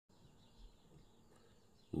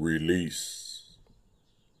Release.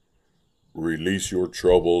 Release your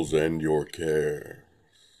troubles and your cares.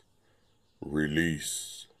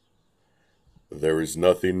 Release. There is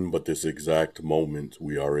nothing but this exact moment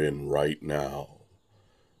we are in right now.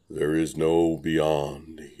 There is no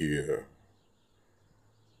beyond here.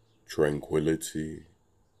 Tranquility,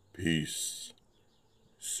 peace,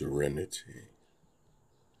 serenity.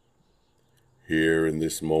 Here in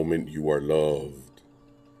this moment you are loved.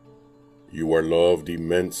 You are loved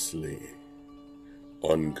immensely,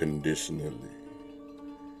 unconditionally.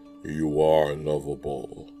 You are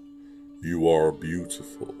lovable. You are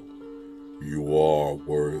beautiful. You are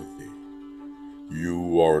worthy.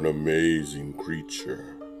 You are an amazing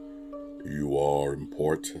creature. You are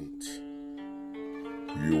important.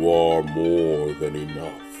 You are more than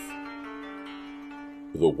enough.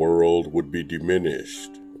 The world would be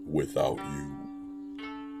diminished without you.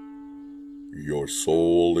 Your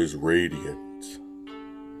soul is radiant.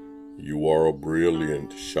 You are a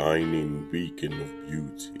brilliant, shining beacon of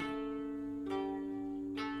beauty.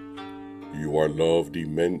 You are loved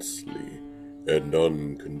immensely and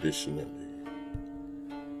unconditionally.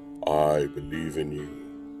 I believe in you.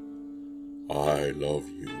 I love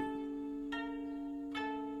you.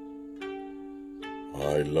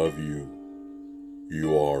 I love you.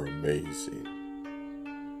 You are amazing.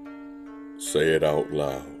 Say it out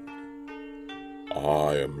loud.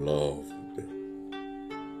 I am loved.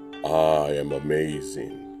 I am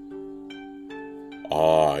amazing.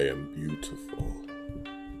 I am beautiful.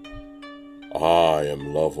 I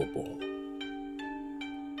am lovable.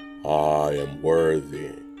 I am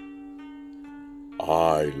worthy.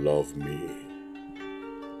 I love me.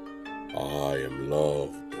 I am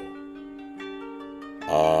loved.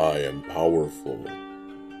 I am powerful.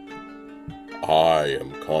 I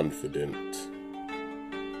am confident.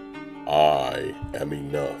 I am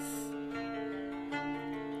enough.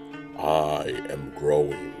 I am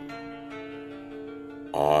growing.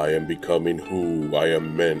 I am becoming who I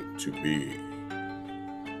am meant to be.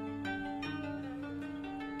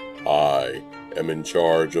 I am in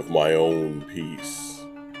charge of my own peace.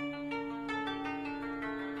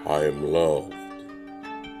 I am loved.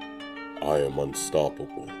 I am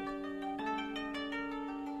unstoppable.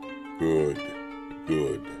 Good,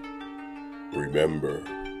 good. Remember,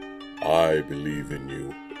 I believe in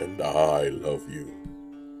you and I love you.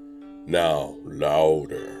 Now,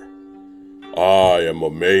 louder. I am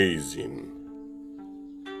amazing.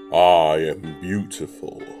 I am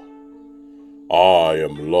beautiful. I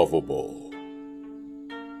am lovable.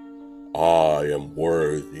 I am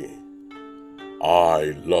worthy.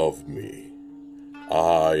 I love me.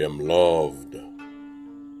 I am loved.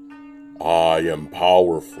 I am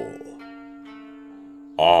powerful.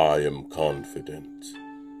 I am confident.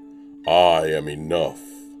 I am enough.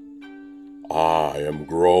 I am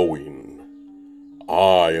growing.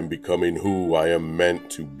 I am becoming who I am meant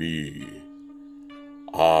to be.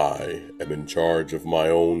 I am in charge of my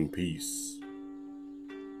own peace.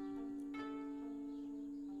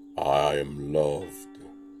 I am loved.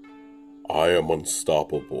 I am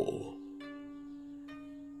unstoppable.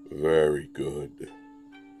 Very good.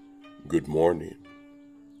 Good morning.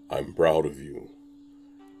 I'm proud of you.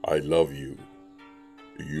 I love you.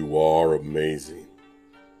 You are amazing.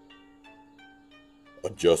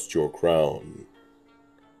 Adjust your crown.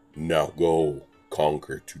 Now go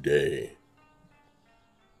conquer today.